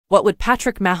What would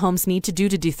Patrick Mahomes need to do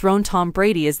to dethrone Tom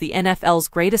Brady as the NFL's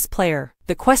greatest player?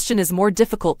 The question is more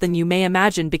difficult than you may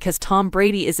imagine because Tom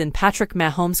Brady is in Patrick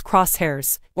Mahomes'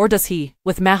 crosshairs. Or does he?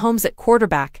 With Mahomes at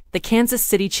quarterback, the Kansas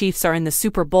City Chiefs are in the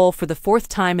Super Bowl for the fourth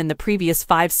time in the previous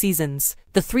 5 seasons.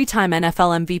 The 3-time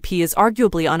NFL MVP is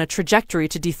arguably on a trajectory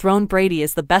to dethrone Brady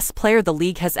as the best player the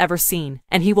league has ever seen,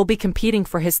 and he will be competing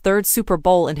for his 3rd Super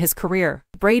Bowl in his career.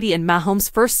 Brady and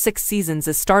Mahomes' first 6 seasons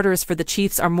as starters for the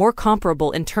Chiefs are more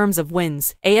comparable in terms of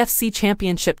wins, AFC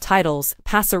Championship titles,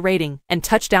 passer rating, and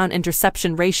touchdown-interception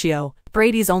ratio.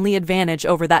 Brady's only advantage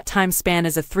over that time span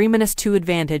is a 3-2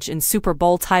 advantage in Super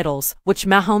Bowl titles, which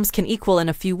Mahomes can equal in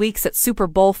a few weeks at Super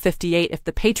Bowl 58 if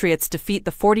the Patriots defeat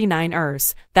the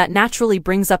 49ers. That naturally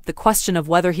brings up the question of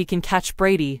whether he can catch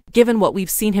Brady. Given what we've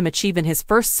seen him achieve in his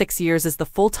first 6 years as the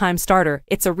full-time starter,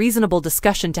 it's a reasonable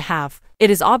discussion to have. It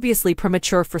is obviously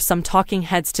premature for some talking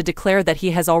heads to declare that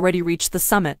he has already reached the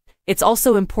summit. It's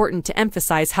also important to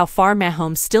emphasize how far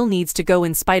Mahomes still needs to go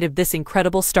in spite of this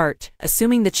incredible start.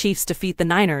 Assuming the Chiefs defeat the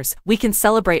Niners, we can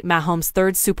celebrate Mahomes'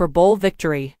 3rd Super Bowl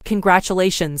victory.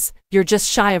 Congratulations! You're just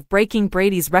shy of breaking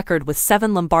Brady's record with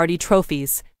 7 Lombardi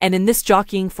trophies. And in this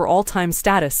jockeying for all-time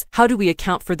status, how do we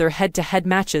account for their head-to-head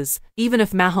matches? Even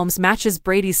if Mahomes matches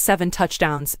Brady's 7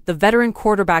 touchdowns, the veteran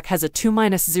quarterback has a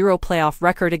 2-0 playoff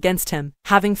record against him,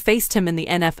 having faced him in the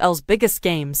NFL's biggest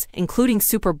games, including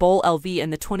Super Bowl LV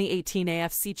and the 2018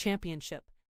 AFC Championship.